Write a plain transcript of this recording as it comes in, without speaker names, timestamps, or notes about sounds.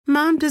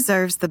Mom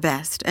deserves the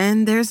best,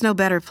 and there's no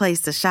better place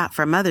to shop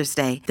for Mother's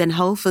Day than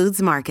Whole Foods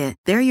Market.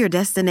 They're your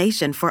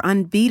destination for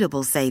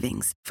unbeatable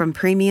savings, from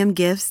premium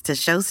gifts to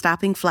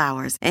show-stopping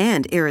flowers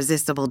and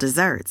irresistible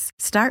desserts.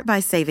 Start by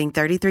saving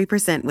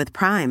 33% with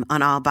Prime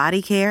on all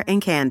body care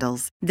and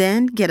candles.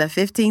 Then get a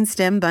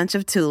 15-stem bunch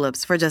of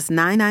tulips for just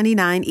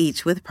 $9.99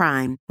 each with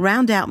Prime.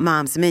 Round out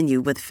Mom's menu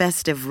with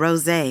festive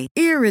rosé,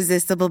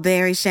 irresistible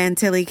berry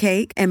chantilly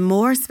cake, and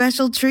more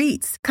special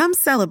treats. Come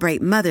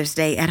celebrate Mother's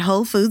Day at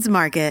Whole Foods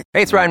Market.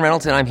 Hey, it's Ryan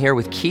Reynolds, and I'm here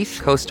with Keith,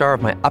 co-star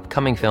of my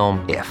upcoming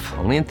film, If,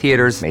 only in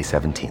theaters May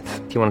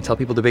 17th. Do you want to tell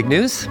people the big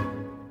news?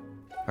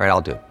 All right,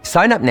 I'll do it.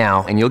 Sign up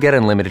now and you'll get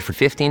unlimited for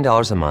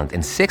 $15 a month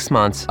and 6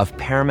 months of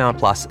Paramount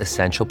Plus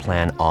Essential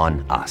Plan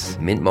on us.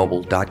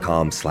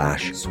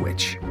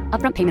 MintMobile.com/switch.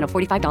 Upfront payment of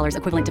 $45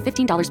 equivalent to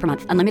 $15 per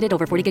month. Unlimited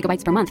over 40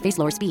 gigabytes per month. Face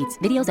lower speeds.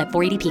 Videos at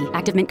 480p.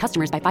 Active Mint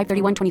customers by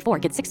 531.24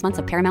 get 6 months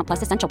of Paramount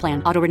Plus Essential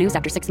Plan. Auto renews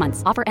after 6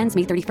 months. Offer ends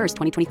May 31st,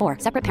 2024.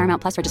 Separate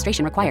Paramount Plus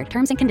registration required.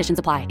 Terms and conditions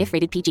apply if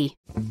rated PG.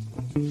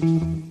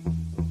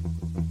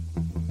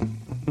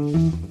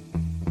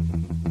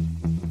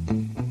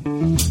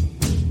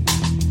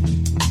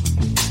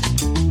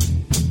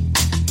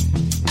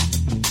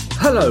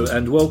 Hello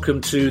and welcome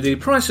to The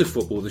Price of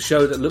Football, the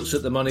show that looks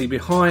at the money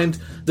behind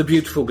the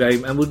beautiful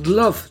game and would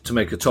love to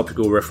make a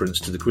topical reference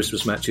to the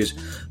Christmas matches,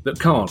 but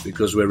can't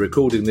because we're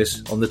recording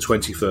this on the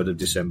 23rd of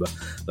December.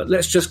 But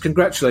let's just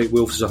congratulate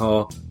Wilf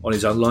Zaha on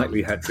his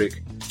unlikely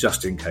hat-trick,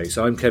 just in case.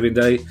 I'm Kevin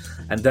Day,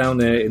 and down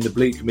there in the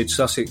bleak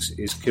mid-Sussex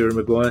is Kieran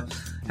Maguire.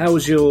 How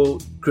was your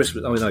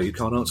Christmas? Oh, no, you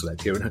can't answer that,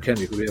 Kieran. How can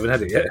you? We haven't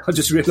had it yet. I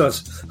just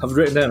realised I've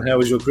written down how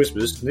was your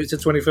Christmas, and it's the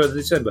 23rd of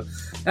December.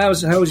 How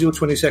was your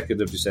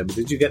 22nd of December?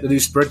 Did you get the new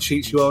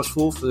spreadsheets you asked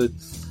for the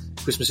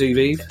Christmas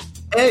Eve?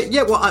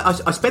 Yeah, well,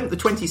 I spent the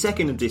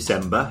 22nd of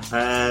December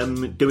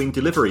doing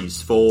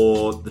deliveries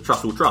for the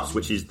Trussell Trust,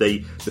 which is the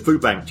food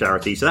bank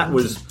charity. So that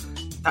was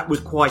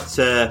quite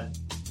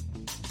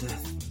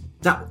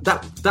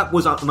that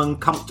was an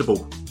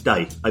uncomfortable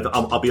day.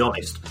 I'll be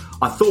honest.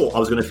 I thought I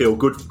was going to feel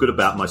good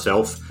about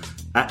myself,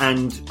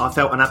 and I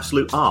felt an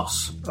absolute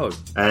arse. I'm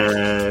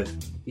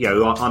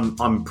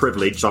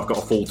privileged. I've got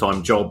a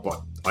full-time job.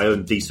 I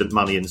earn decent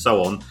money and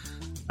so on.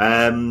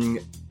 And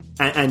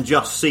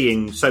just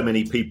seeing so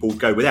many people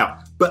go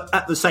without. But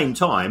at the same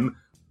time,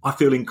 I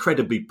feel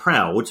incredibly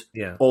proud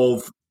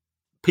of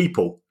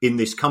people in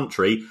this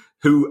country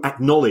who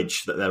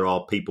acknowledge that there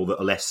are people that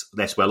are less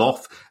well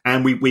off.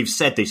 And we've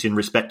said this in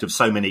respect of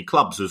so many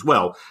clubs as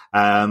well.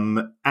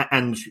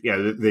 And you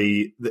know,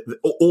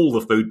 all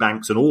the food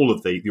banks and all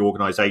of the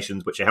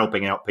organisations which are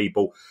helping out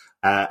people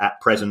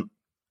at present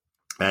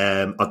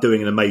are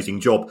doing an amazing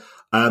job.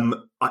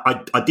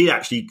 I did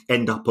actually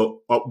end up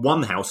at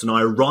one house, and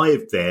I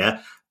arrived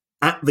there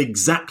at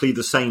exactly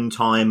the same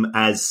time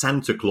as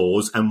Santa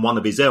Claus and one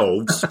of his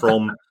elves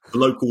from the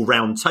local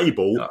round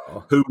table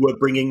who were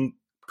bringing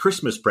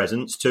Christmas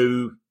presents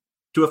to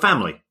a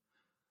family.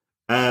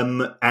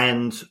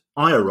 And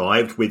I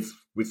arrived with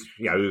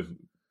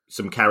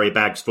some carry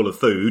bags full of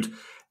food,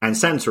 and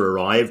Santa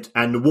arrived,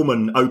 and the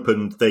woman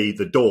opened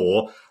the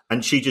door,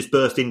 and she just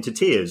burst into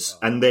tears.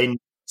 And then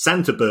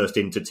Santa burst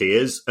into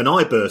tears, and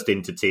I burst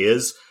into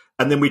tears,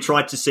 and then we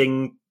tried to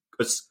sing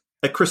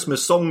a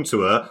Christmas song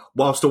to her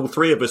whilst all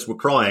three of us were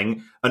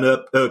crying, and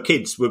her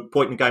kids were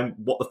pointing, going,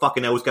 "What the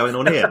fucking hell is going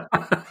on here?"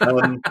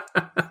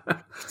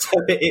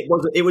 So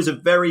it was a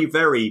very,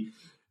 very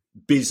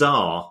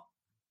bizarre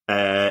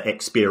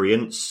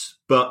experience,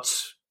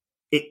 but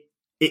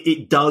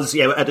it does,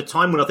 at a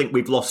time when I think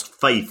we've lost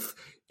faith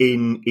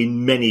in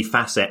many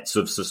facets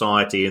of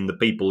society and the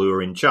people who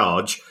are in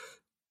charge.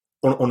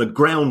 On a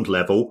ground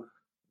level,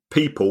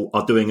 people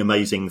are doing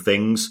amazing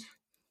things,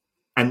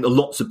 and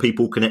lots of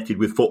people connected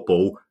with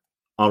football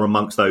are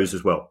amongst those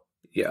as well.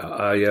 Yeah,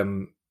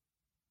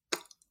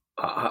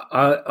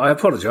 I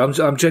apologise.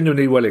 I'm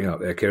genuinely welling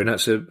up there, Kieran.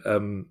 It's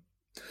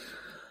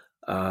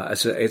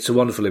a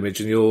wonderful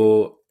image, and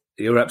you're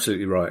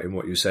absolutely right in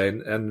what you're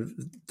saying.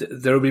 And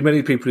there will be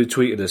many people who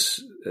tweeted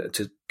us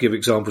to give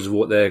examples of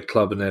what their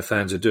club and their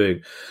fans are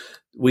doing.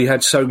 We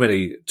had so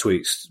many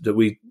tweets that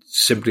we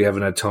simply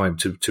haven't had time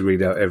to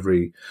read out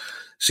every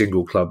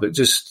single club. But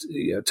just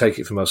take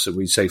it from us that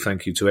we say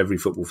thank you to every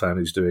football fan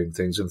who's doing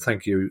things, and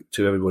thank you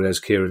to everybody, as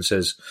Kieran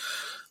says.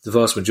 The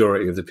vast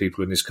majority of the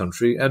people in this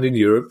country and in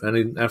Europe and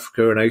in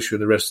Africa and Asia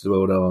and the rest of the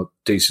world are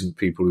decent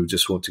people who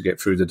just want to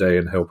get through the day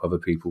and help other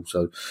people.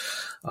 So,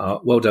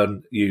 well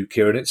done, you,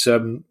 Kieran. It's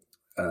all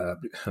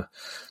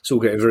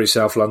getting very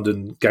South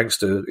London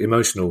gangster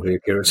emotional here,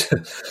 Kieran.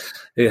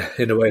 Yeah,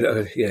 in a way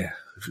that,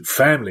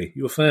 family,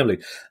 your family.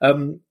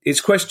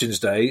 It's questions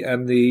day,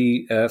 and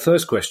the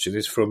first question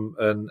is from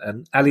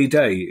an Ali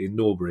Day in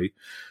Norbury.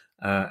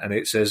 And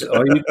it says,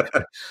 "Are you?"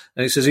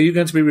 And it says, "Are you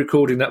going to be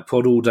recording that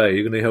pod all day?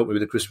 You're going to help me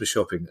with the Christmas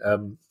shopping."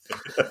 I'm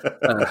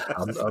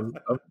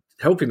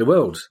helping the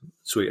world,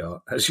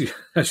 sweetheart, as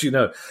you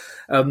know.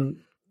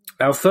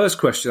 Our first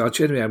question, I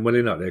genuinely am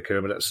welling up there,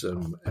 Kieran, but that's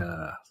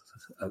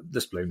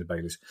let's blame the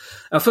Baileys.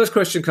 Our first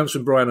question comes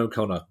from Brian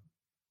O'Connor.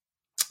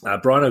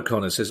 Brian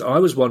O'Connor says, I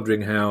was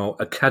wondering how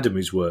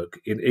academies work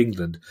in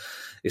England,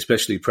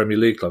 especially Premier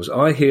League clubs.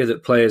 I hear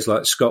that players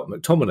like Scott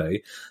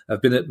McTominay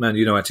have been at Man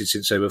United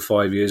since they were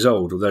 5 years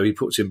old, although he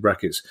puts in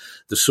brackets,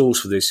 the source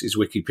for this is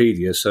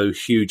Wikipedia, so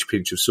huge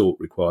pinch of salt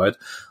required.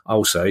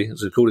 I'll say,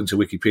 as according to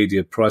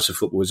Wikipedia, Price of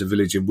Football is a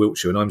village in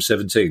Wiltshire, and I'm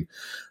 17.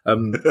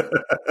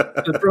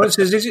 Brian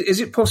says, is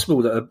it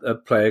possible that a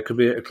player could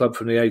be at a club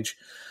from the age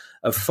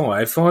of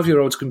 5?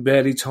 5-year-olds can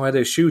barely tie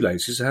their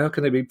shoelaces. How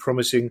can they be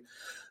promising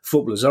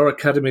footballers? Are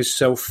academies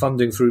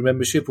self-funding through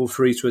membership or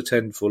free to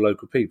attend for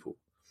local people?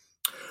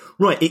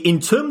 Right. In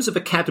terms of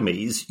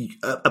academies,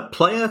 a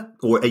player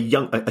or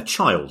a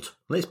child,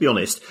 let's be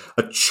honest,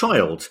 a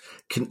child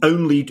can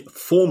only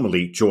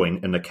formally join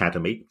an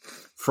academy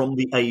from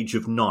the age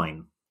of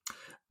 9.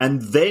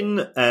 And then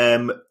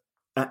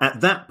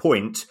at that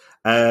point,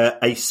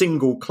 a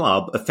single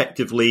club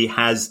effectively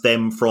has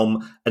them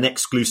from an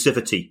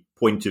exclusivity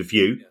point of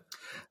view.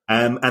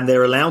 And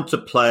they're allowed to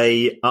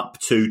play up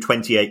to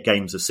 28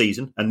 games a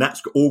season, and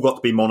that's all got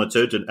to be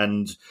monitored.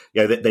 And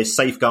there's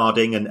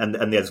safeguarding,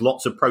 and there's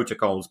lots of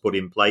protocols put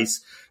in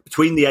place.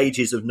 Between the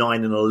ages of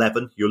 9 and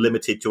 11, you're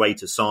limited to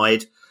 8 a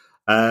side.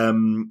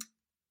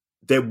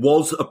 There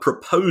was a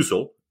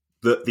proposal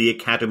that the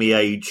academy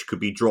age could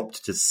be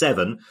dropped to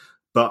 7,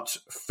 but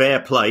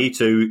fair play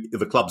to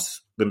the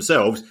clubs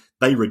themselves,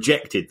 they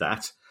rejected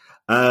that.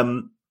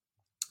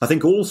 I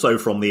think also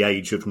from the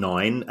age of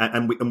 9,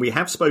 and we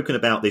have spoken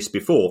about this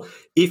before.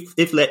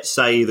 If let's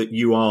say that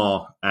you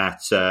are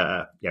at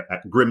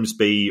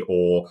Grimsby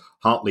or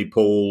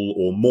Hartlepool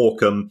or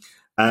Morecambe,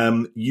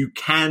 you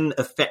can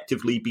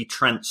effectively be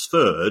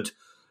transferred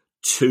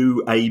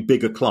to a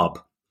bigger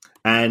club,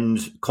 and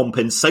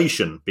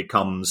compensation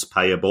becomes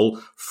payable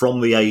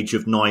from the age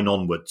of 9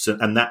 onwards,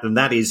 and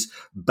that is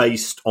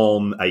based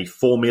on a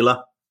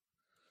formula.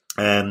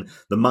 The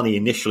money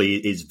initially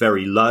is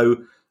very low.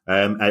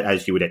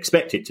 As you would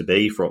expect it to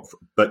be,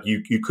 but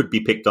you could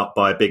be picked up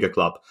by a bigger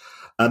club.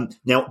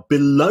 Now,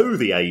 below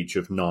the age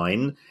of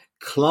 9,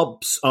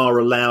 clubs are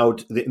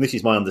allowed, this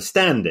is my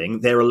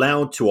understanding, they're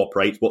allowed to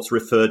operate what's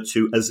referred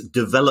to as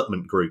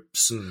development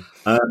groups.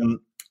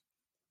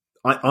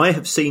 I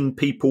have seen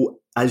people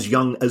as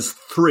young as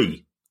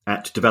 3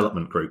 at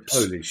development groups.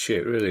 Holy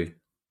shit, really?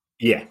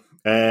 Yeah.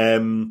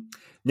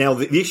 Now,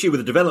 the issue with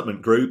the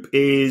development group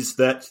is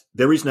that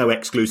there is no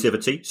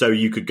exclusivity. So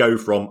you could go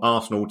from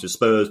Arsenal to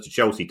Spurs to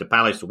Chelsea to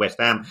Palace to West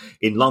Ham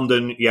in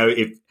London,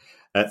 if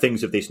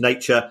things of this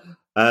nature.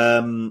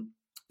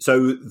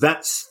 So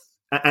that's,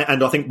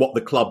 and I think what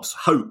the clubs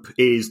hope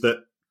is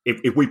that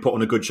if we put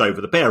on a good show for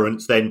the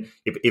parents, then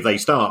if they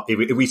start,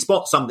 if we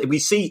spot something,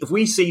 if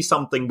we see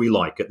something we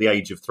like at the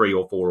age of 3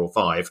 or 4 or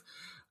 5,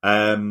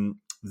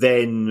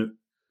 then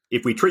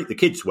if we treat the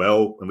kids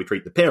well and we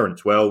treat the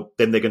parents well,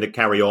 then they're going to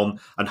carry on,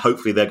 and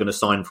hopefully they're going to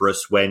sign for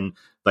us when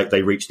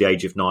they reach the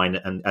age of 9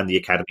 and the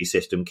academy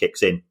system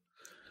kicks in.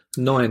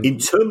 9. In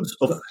terms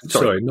of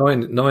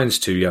nine's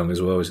too young as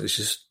well. It's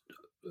just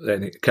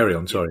carry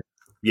on. Sorry.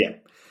 Yeah,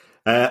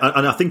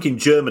 and I think in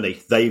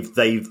Germany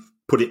they've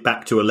put it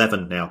back to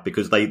 11 now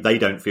because they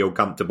don't feel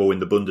comfortable in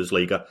the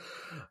Bundesliga.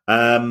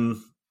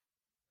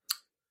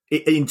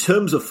 In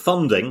terms of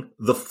funding,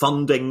 the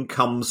funding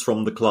comes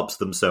from the clubs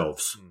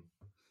themselves.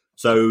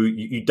 So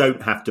you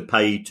don't have to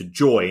pay to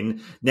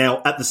join.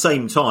 Now, at the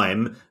same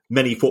time,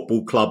 many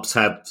football clubs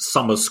have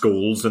summer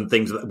schools and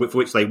things with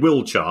which they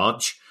will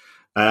charge.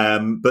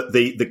 But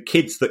the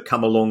kids that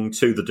come along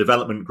to the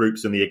development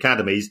groups and the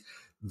academies,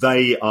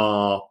 they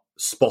are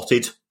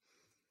spotted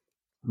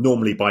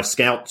normally by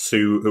scouts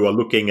who are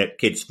looking at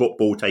kids'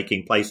 football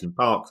taking place in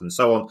parks and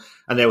so on.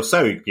 And they'll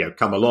say,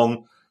 come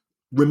along.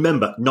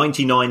 Remember,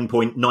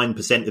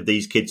 99.9% of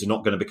these kids are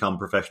not going to become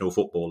professional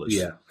footballers.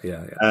 Yeah.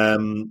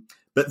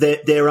 But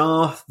there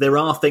are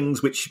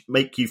things which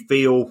make you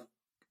feel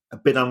a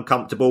bit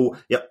uncomfortable.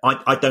 Yeah,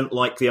 I don't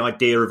like the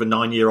idea of a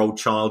 9-year-old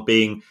child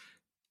being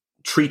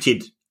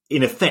treated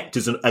in effect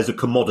as a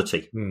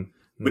commodity,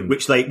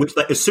 which they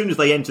as soon as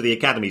they enter the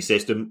academy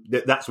system,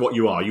 that's what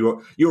you are.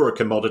 You're a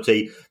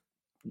commodity.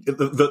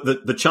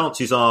 The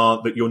chances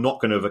are that you're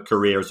not going to have a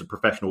career as a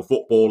professional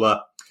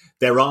footballer.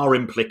 There are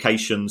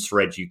implications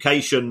for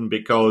education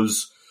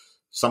because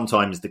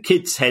sometimes the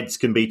kids' heads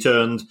can be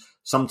turned.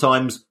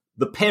 Sometimes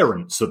the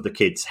parents of the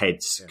kids'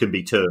 heads can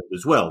be turned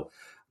as well.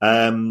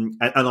 And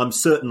I'm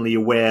certainly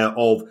aware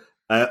of,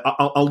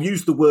 I'll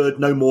use the word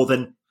no more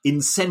than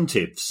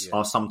incentives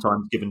are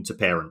sometimes given to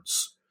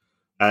parents.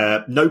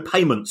 No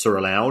payments are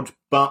allowed,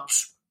 but,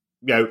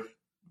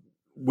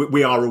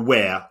 we are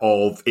aware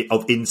of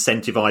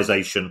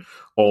incentivization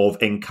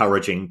of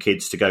encouraging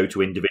kids to go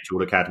to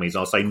individual academies.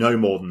 I'll say no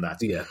more than that.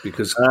 Yeah,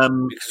 because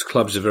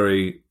clubs are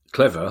very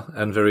clever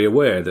and very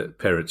aware that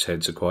parents'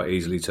 heads are quite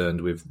easily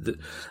turned with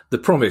the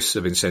promise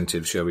of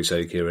incentives, shall we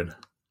say, Kieran?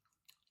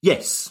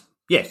 Yes.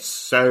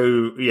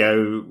 So,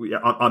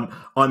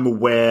 I'm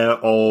aware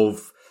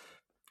of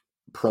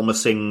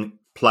promising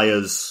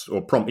players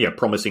or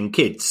promising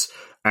kids,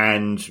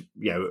 and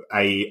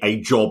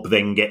a job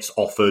then gets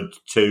offered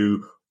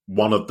to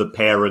one of the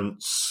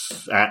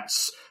parents at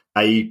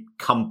a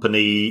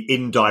company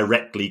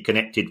indirectly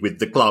connected with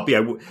the club.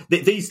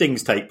 These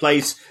things take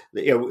place.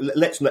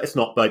 Let's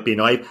not be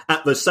naive.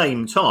 At the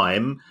same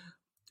time,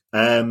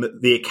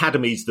 the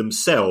academies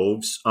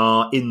themselves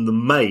are, in the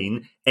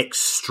main,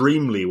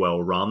 extremely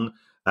well run.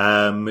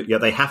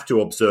 They have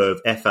to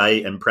observe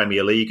FA and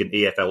Premier League and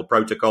EFL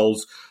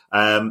protocols.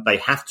 They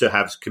have to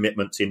have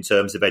commitments in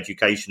terms of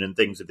education and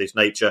things of this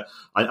nature.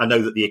 I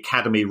know that the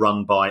academy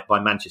run by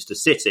Manchester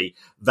City,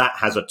 that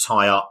has a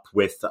tie-up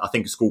with, I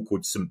think, a school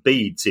called St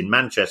Bede's in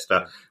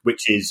Manchester,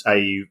 which is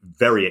a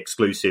very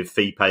exclusive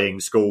fee-paying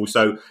school.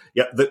 So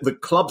the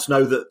clubs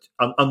know that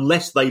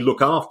unless they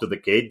look after the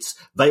kids,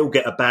 they'll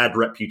get a bad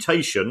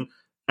reputation,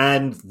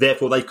 and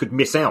therefore they could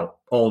miss out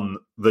on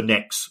the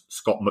next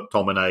Scott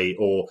McTominay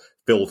or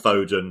Phil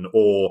Foden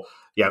or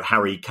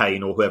Harry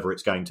Kane or whoever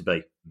it's going to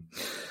be.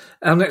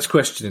 Our next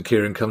question,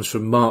 Kieran, comes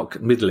from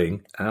Mark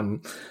Middling.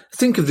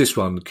 Think of this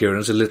one, Kieran,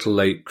 as a little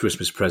late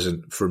Christmas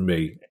present from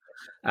me.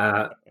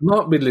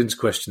 Mark Midland's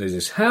question is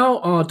this: how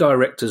are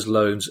directors'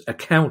 loans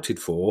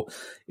accounted for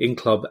in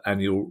club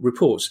annual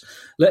reports?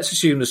 Let's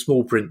assume the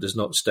small print does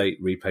not state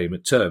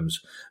repayment terms.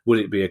 Will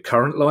it be a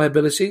current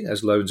liability,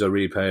 as loans are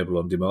repayable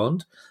on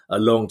demand, a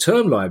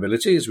long-term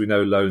liability, as we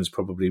know loans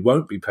probably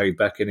won't be paid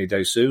back any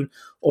day soon,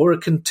 or a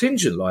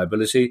contingent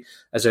liability,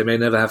 as they may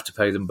never have to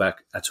pay them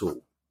back at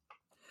all?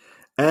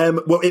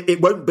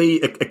 It won't be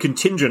a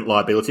contingent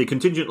liability. A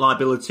contingent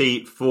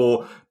liability,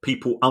 for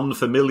people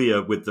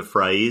unfamiliar with the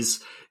phrase,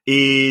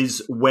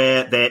 is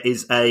where there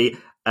is a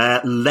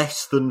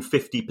less than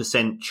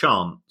 50%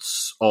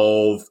 chance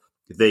of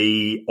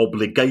the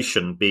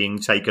obligation being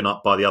taken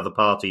up by the other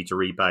party to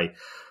repay.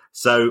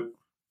 So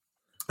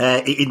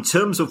in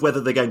terms of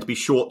whether they're going to be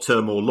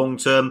short-term or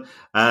long-term,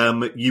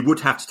 you would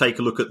have to take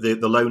a look at the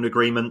loan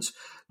agreement.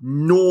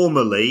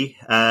 Normally,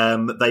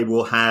 they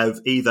will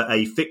have either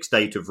a fixed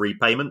date of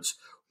repayment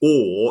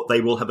or they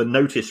will have a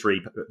notice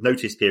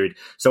period.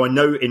 So I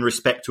know in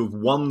respect of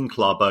one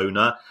club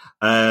owner,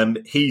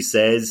 he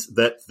says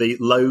that the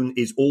loan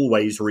is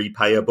always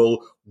repayable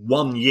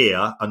 1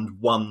 year and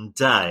 1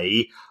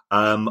 day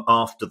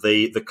after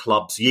the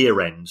club's year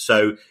end.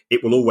 So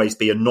it will always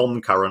be a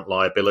non-current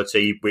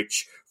liability,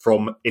 which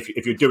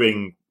if you're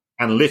doing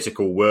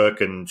analytical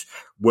work and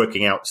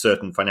working out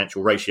certain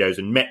financial ratios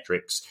and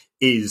metrics,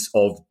 is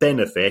of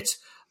benefit.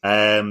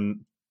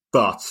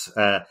 But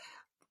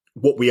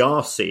what we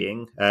are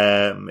seeing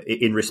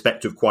in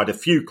respect of quite a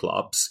few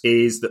clubs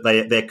is that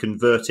they're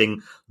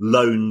converting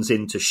loans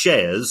into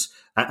shares.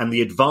 And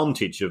the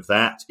advantage of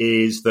that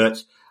is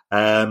that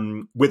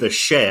with a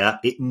share,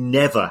 it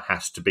never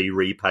has to be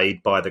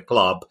repaid by the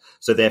club.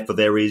 So therefore,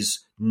 there is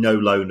no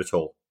loan at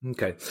all.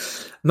 Okay.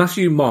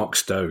 Matthew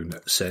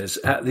Markstone says,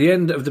 at the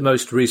end of the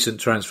most recent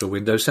transfer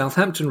window,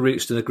 Southampton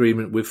reached an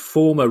agreement with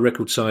former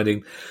record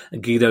signing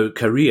Guido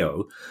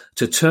Carrillo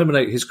to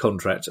terminate his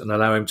contract and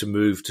allow him to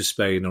move to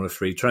Spain on a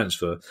free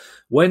transfer.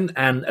 When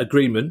an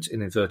agreement,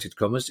 in inverted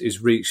commas, is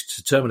reached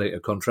to terminate a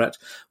contract,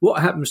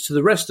 what happens to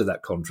the rest of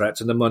that contract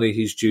and the money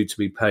he's due to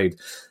be paid?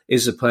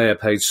 Is the player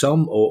paid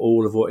some or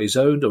all of what is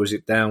owed, or is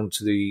it down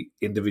to the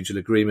individual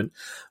agreement?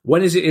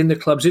 When is it in the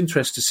club's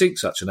interest to seek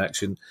such an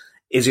action?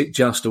 Is it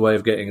just a way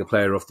of getting a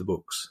player off the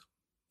books?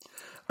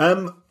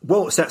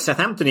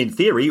 Southampton, in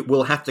theory,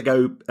 will have to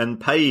go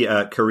and pay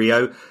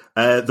Carrillo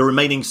the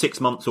remaining 6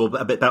 months or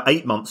about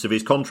 8 months of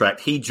his contract.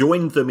 He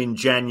joined them in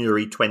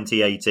January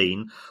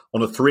 2018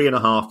 on a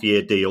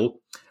 3.5-year deal.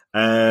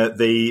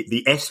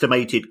 The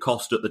estimated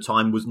cost at the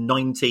time was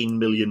 19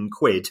 million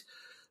quid.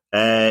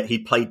 He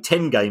played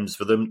 10 games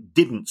for them,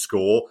 didn't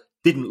score,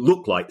 didn't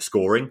look like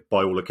scoring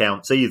by all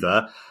accounts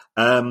either.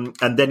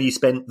 And then he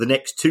spent the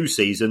next 2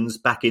 seasons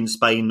back in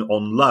Spain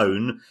on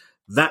loan.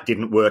 That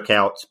didn't work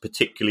out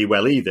particularly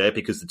well either,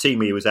 because the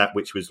team he was at,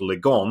 which was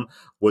Legon,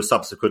 was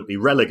subsequently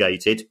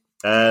relegated.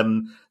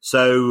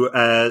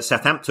 So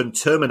Southampton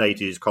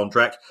terminated his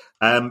contract.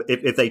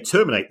 If they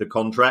terminate the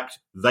contract,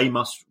 they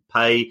must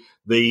pay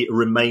the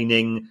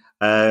remaining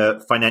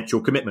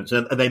financial commitments.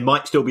 And they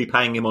might still be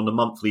paying him on a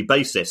monthly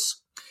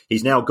basis.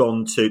 He's now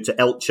gone to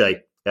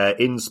Elche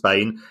in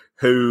Spain,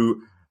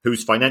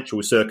 whose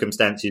financial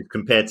circumstances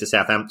compared to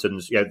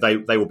Southampton's,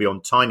 they will be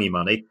on tiny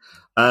money.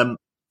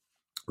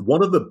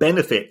 One of the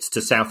benefits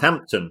to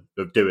Southampton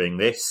of doing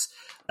this,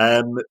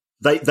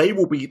 they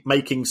will be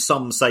making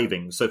some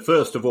savings. So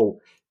first of all,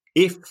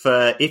 if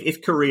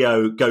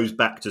Carrillo goes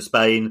back to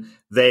Spain,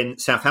 then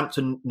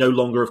Southampton no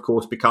longer, of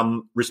course,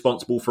 become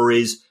responsible for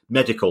his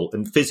medical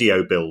and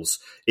physio bills.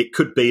 It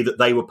could be that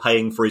they were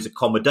paying for his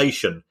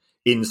accommodation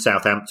in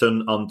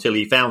Southampton until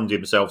he found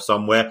himself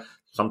somewhere.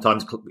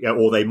 Sometimes,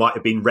 or they might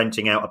have been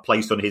renting out a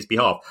place on his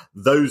behalf.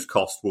 Those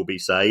costs will be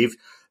saved.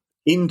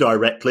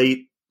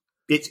 Indirectly,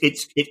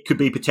 it could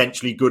be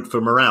potentially good for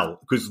morale,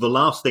 because the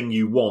last thing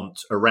you want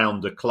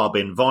around a club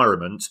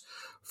environment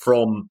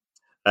from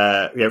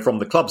from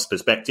the club's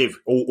perspective,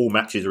 all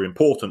matches are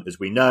important, as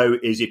we know,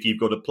 is if you've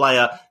got a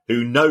player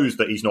who knows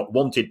that he's not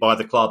wanted by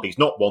the club, he's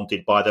not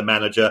wanted by the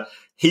manager,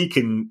 he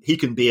can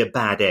be a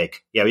bad egg.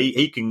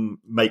 He can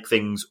make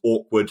things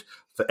awkward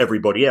for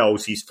everybody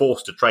else. He's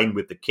forced to train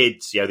with the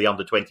kids, the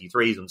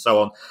under-23s and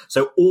so on.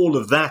 So all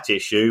of that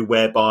issue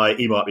whereby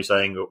he might be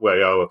saying,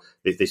 well,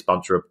 this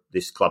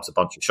club's a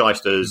bunch of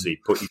shysters,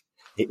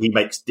 he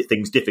makes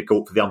things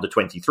difficult for the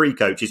under-23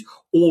 coaches.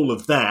 All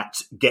of that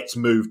gets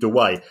moved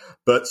away.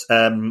 But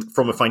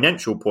from a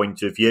financial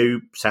point of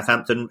view,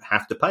 Southampton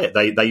have to pay it.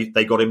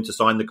 They got him to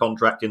sign the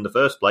contract in the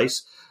first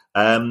place.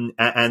 A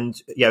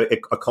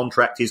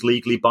contract is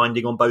legally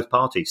binding on both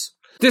parties.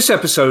 This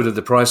episode of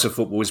The Price of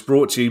Football is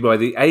brought to you by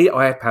the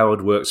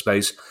AI-powered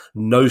workspace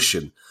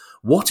Notion.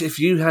 What if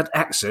you had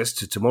access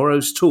to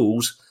tomorrow's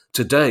tools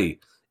today?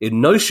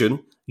 In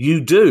Notion,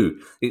 you do.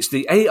 It's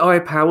the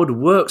AI-powered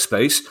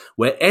workspace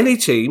where any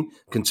team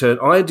can turn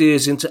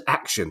ideas into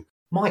action.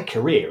 My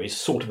career is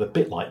sort of a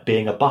bit like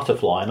being a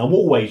butterfly, and I'm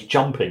always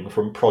jumping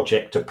from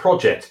project to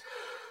project.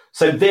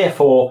 So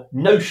therefore,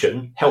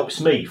 Notion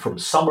helps me from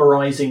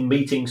summarising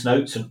meetings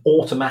notes and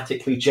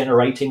automatically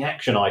generating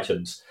action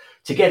items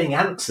to getting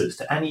answers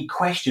to any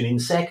question in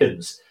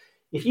seconds.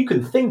 If you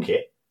can think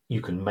it, you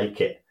can make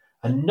it.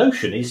 And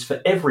Notion is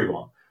for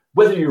everyone,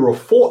 whether you're a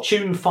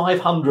Fortune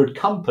 500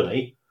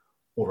 company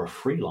or a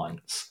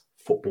freelance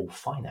football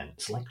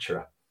finance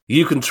lecturer.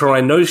 You can try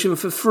Notion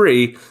for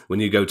free when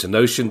you go to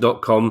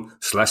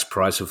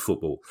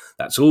notion.com/priceoffootball.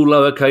 That's all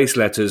lowercase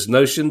letters,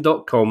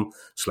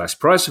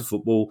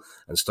 notion.com/priceoffootball,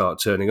 and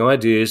start turning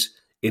ideas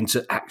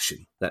into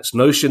action. That's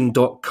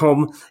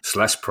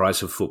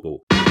notion.com/priceoffootball.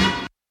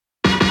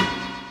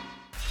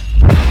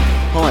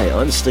 Hi,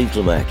 I'm Steve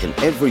Lemack, and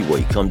every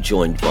week I'm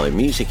joined by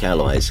Music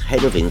Ally's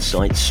Head of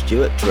Insight,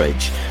 Stuart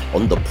Dredge,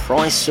 on The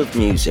Price of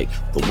Music,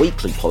 the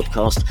weekly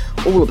podcast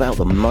all about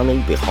the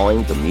money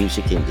behind the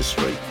music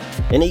industry.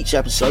 In each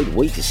episode,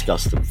 we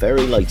discuss the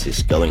very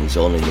latest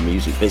goings-on in the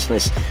music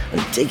business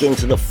and dig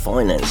into the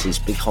finances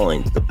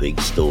behind the big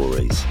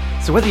stories.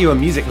 So whether you're a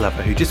music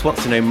lover who just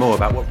wants to know more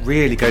about what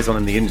really goes on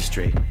in the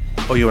industry,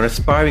 or you're an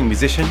aspiring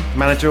musician,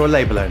 manager or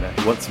label owner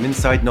who wants some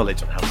inside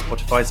knowledge on how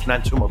Spotify's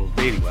financial model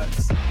really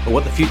works, or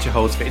what the future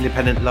holds for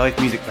independent live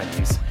music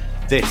venues,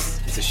 this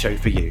is a show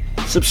for you.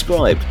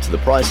 Subscribe to The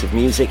Price of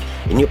Music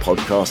in your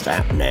podcast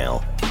app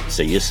now.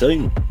 See you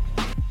soon.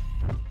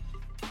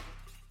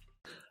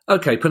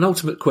 Okay,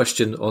 penultimate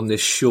question on this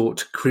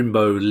short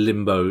Crimbo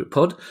Limbo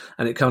pod,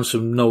 and it comes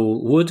from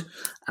Noel Wood.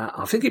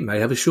 I think it may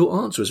have a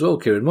short answer as well,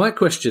 Kieran. My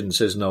question,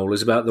 says Noel,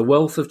 is about the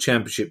wealth of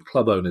Championship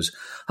club owners.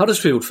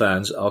 Huddersfield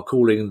fans are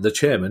calling the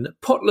chairman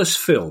Potless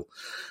Phil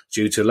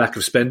due to lack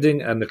of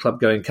spending and the club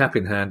going cap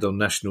in hand on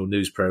national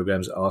news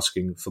programmes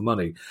asking for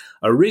money.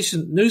 A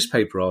recent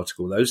newspaper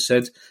article, though,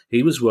 said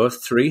he was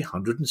worth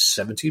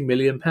 £370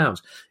 million.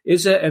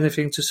 Is there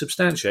anything to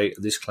substantiate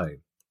this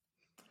claim?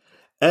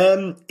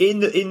 In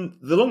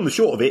the long and the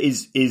short of it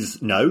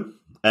is no.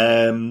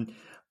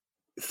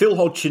 Phil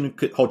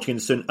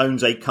Hodgkinson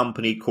owns a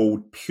company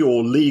called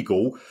Pure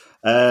Legal.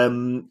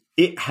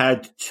 It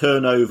had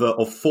turnover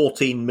of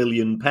 £14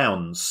 million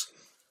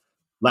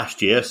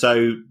last year.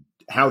 So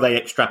how they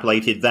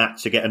extrapolated that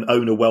to get an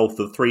owner wealth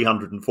of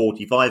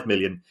 £345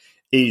 million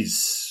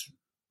is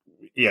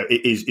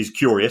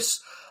curious.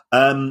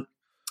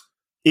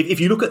 If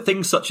you look at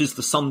things such as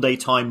the Sunday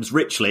Times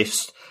Rich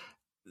List,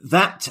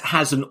 that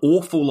has an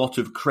awful lot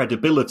of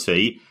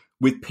credibility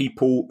with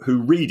people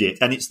who read it.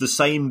 And it's the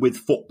same with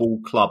football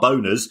club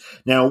owners.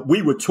 Now,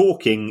 we were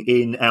talking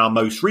in our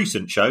most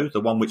recent show, the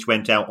one which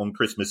went out on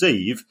Christmas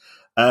Eve,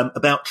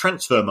 about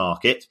transfer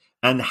market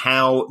and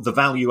how the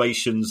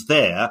valuations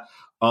there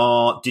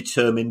are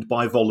determined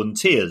by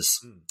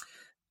volunteers.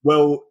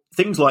 Well,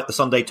 things like the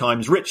Sunday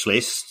Times Rich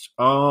List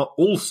are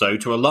also,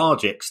 to a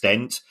large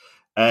extent,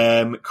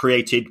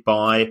 created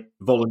by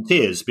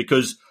volunteers,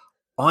 because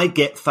I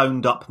get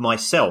phoned up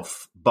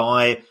myself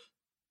by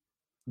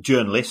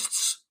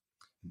journalists,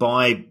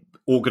 by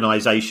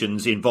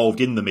organisations involved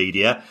in the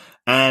media,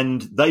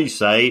 and they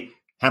say,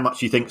 how much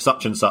do you think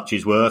such and such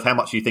is worth? How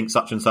much do you think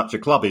such and such a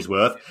club is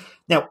worth?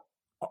 Now,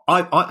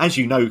 I as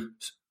you know,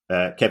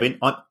 Kevin,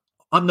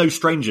 I'm no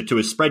stranger to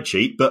a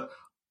spreadsheet, but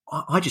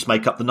I just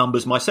make up the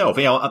numbers myself.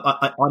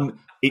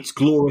 It's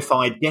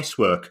glorified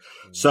guesswork.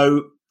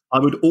 So I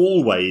would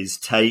always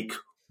take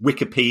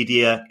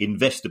Wikipedia,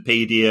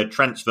 Investopedia,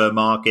 Transfer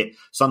Market,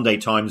 Sunday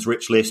Times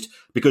Rich List,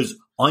 because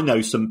I know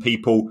some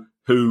people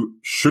who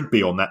should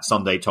be on that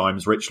Sunday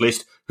Times Rich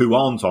List who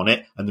aren't on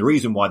it. And the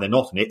reason why they're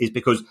not on it is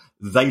because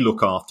they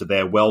look after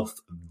their wealth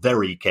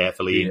very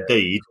carefully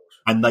indeed,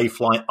 and they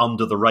fly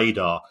under the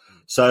radar.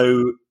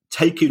 So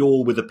take it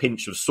all with a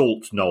pinch of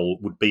salt, Noel,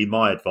 would be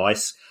my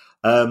advice.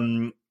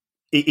 In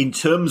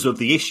terms of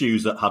the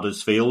issues at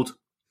Huddersfield,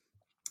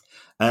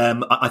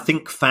 I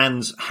think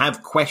fans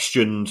have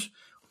questioned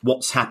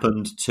what's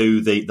happened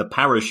to the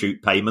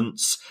parachute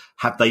payments.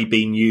 Have they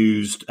been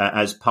used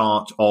as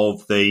part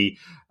of the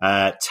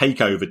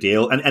takeover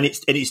deal, and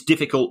it's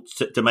difficult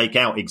to make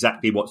out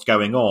exactly what's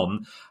going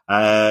on.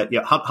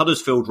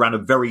 Huddersfield ran a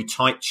very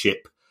tight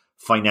ship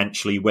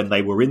financially when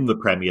they were in the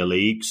Premier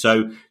League,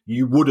 so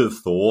you would have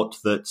thought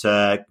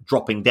that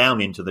dropping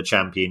down into the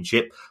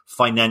Championship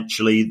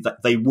financially,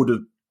 that they would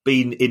have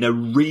been in a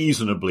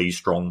reasonably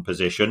strong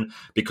position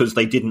because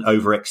they didn't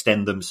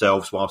overextend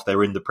themselves whilst they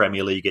were in the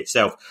Premier League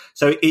itself.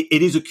 So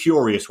it is a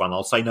curious one.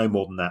 I'll say no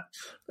more than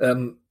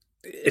that.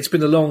 It's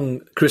been a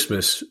long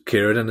Christmas,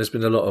 Kieran, and there's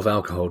been a lot of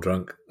alcohol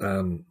drunk,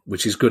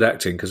 which is good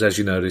acting because, as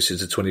you know, this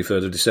is the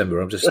 23rd of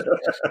December. I'm just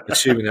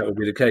assuming that would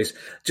be the case.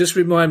 Just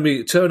remind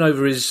me,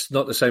 turnover is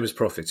not the same as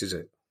profit, is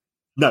it?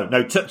 No.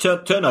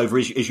 Turnover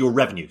is your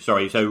revenue.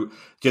 Sorry, so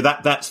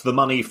that's the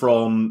money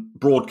from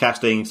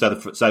broadcasting. So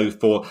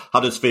for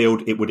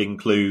Huddersfield, it would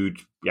include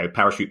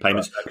parachute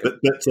payments. Right,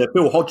 okay. But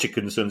Bill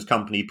Hodgkinson's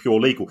company,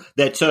 Pure Legal,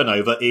 their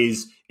turnover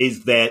is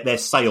their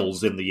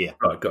sales in the year.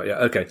 Right, got you.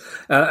 Okay.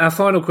 Our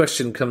final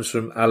question comes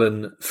from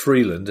Alan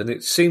Freeland, and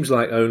it seems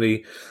like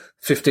only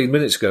 15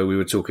 minutes ago we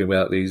were talking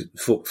about the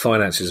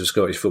finances of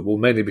Scottish football,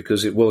 mainly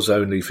because it was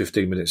only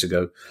 15 minutes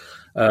ago.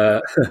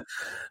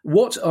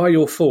 What are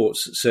your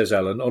thoughts, says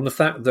Alan, on the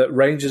fact that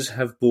Rangers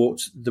have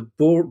bought the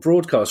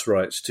broadcast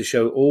rights to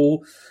show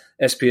all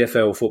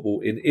SPFL football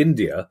in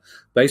India,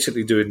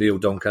 basically doing Neil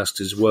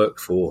Doncaster's work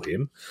for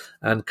him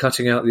and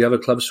cutting out the other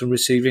clubs from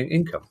receiving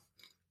income?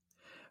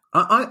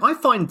 I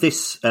find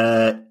this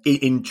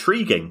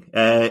intriguing.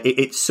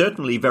 It's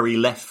certainly very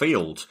left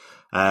field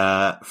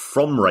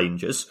from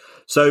Rangers.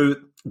 So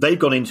they've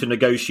gone into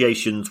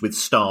negotiations with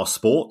Star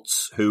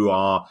Sports, who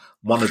are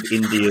one of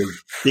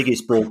India's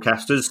biggest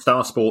broadcasters.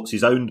 Star Sports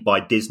is owned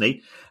by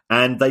Disney,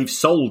 and they've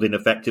sold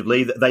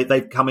ineffectively.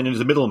 They've come in as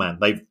a middleman.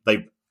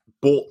 They've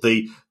bought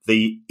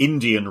the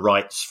Indian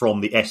rights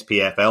from the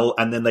SPFL,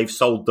 and then they've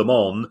sold them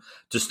on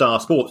to Star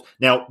Sports.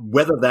 Now,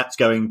 whether that's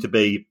going to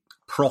be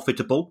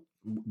profitable,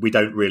 we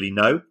don't really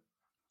know.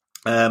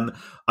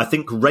 I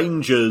think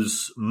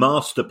Rangers'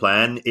 master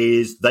plan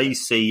is they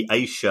see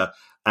Asia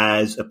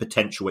as a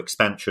potential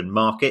expansion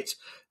market.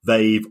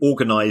 They've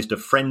organised a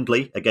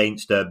friendly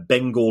against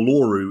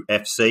Bengaluru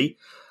FC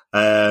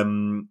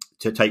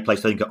to take place,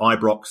 I think, at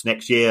Ibrox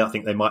next year. I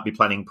think they might be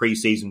planning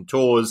pre-season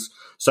tours.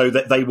 So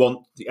that they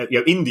want,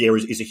 India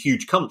is a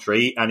huge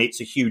country and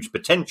it's a huge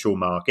potential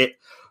market.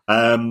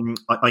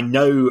 I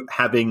know,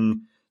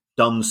 having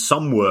done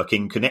some work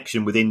in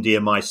connection with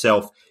India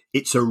myself,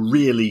 it's a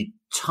really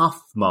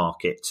tough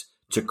market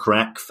to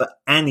crack for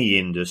any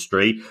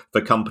industry,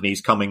 for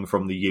companies coming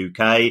from the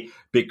UK,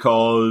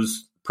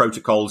 because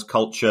protocols,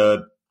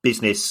 culture,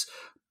 business,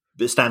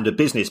 standard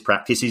business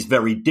practice is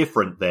very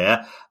different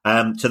there.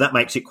 So that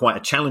makes it quite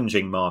a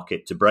challenging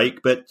market to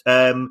break. But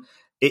I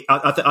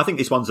think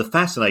this one's a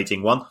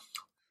fascinating one.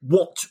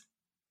 What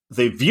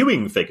the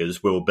viewing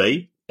figures will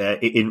be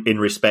in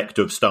respect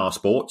of Star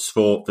Sports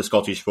for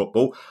Scottish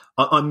football,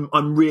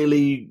 I'm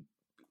really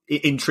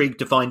intrigued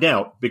to find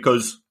out,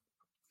 because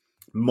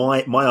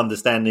my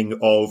understanding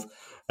of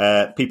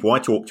people I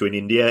talk to in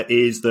India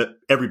is that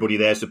everybody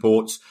there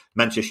supports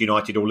Manchester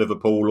United or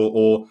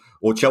Liverpool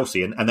or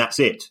Chelsea, and that's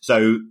it.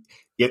 So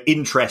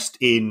interest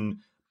in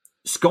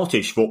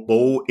Scottish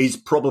football is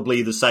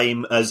probably the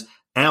same as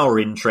our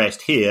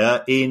interest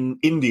here in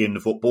Indian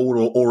football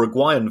or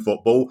Uruguayan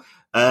football.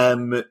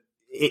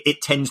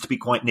 It tends to be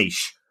quite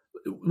niche.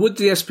 Would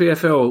the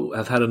SPFL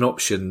have had an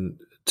option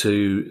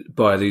to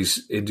buy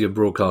these Indian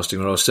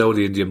broadcasting or sell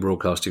the Indian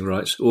broadcasting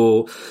rights?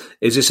 Or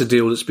is this a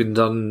deal that's been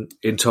done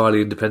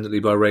entirely independently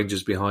by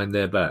Rangers behind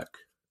their back?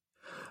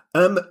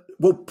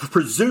 Well,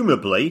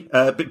 presumably,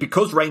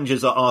 because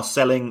Rangers are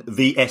selling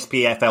the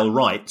SPFL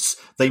rights,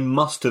 they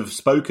must have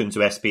spoken to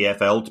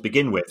SPFL to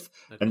begin with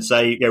and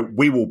say,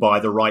 we will buy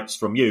the rights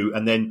from you.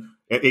 And then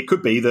it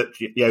could be that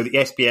the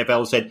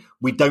SPFL said,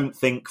 we don't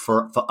think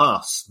for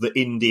us that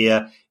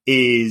India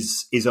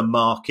is a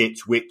market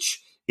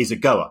which is a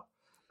goer.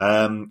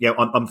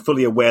 I'm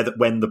fully aware that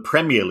when the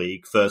Premier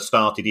League first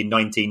started in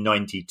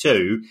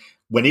 1992,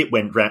 when it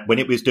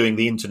was doing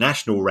the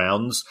international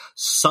rounds,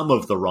 some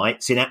of the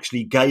rights it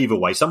actually gave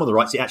away. Some of the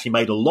rights it actually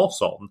made a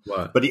loss on,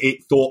 right. But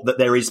it thought that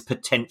there is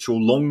potential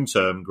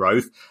long-term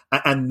growth,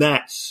 and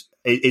that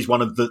is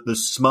one of the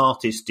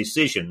smartest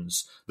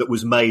decisions that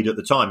was made at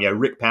the time.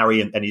 Rick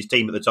Parry and his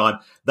team at the time,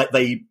 that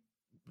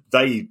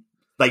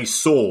they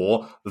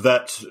saw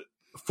that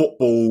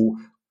football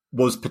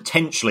was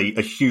potentially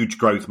a huge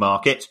growth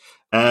market,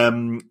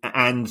 and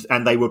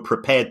they were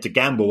prepared to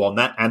gamble on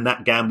that, and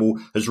that gamble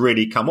has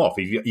really come off.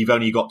 You've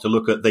only got to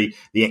look at the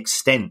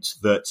extent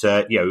that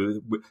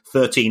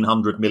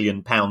 £1,300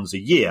 million a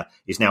year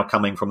is now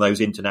coming from those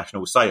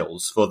international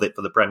sales for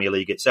the Premier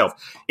League itself.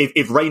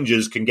 If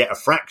Rangers can get a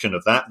fraction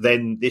of that,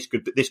 then this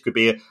could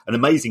be an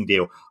amazing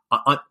deal.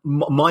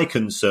 My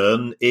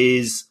concern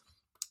is,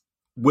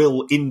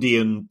 will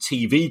Indian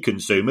TV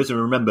consumers,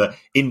 and remember,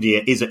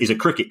 India is a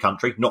cricket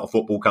country, not a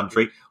football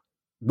country,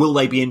 will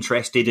they be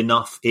interested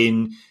enough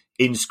in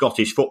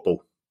Scottish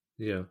football?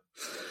 Yeah.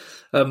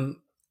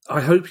 I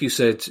hope you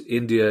said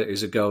India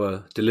is a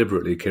goer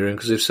deliberately, Kieran,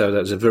 because if so,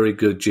 that's a very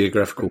good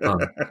geographical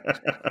pun.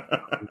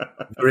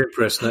 I'm very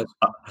impressed. That's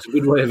a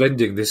good way of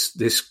ending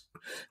this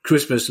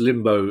Christmas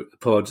limbo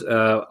pod.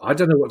 I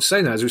don't know what to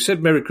say now. As we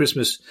said, Merry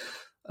Christmas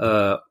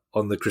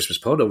on the Christmas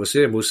pod,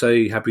 obviously, and we'll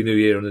say Happy New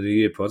Year on the New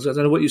Year pods. I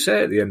don't know what you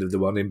say at the end of the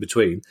one in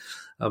between.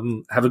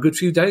 Have a good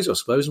few days, I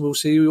suppose, and we'll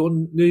see you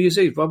on New Year's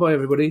Eve. Bye-bye,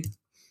 everybody.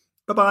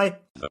 Bye-bye.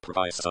 The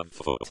price of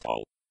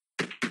football.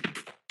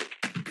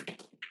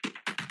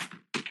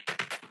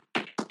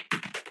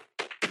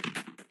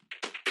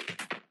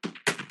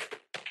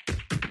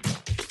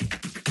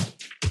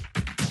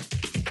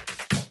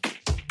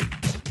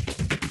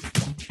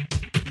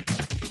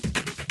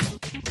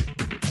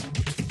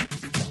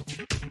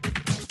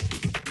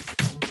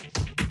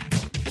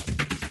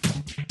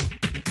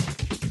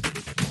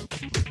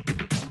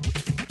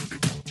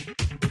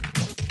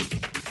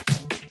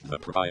 The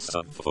price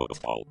of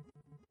football.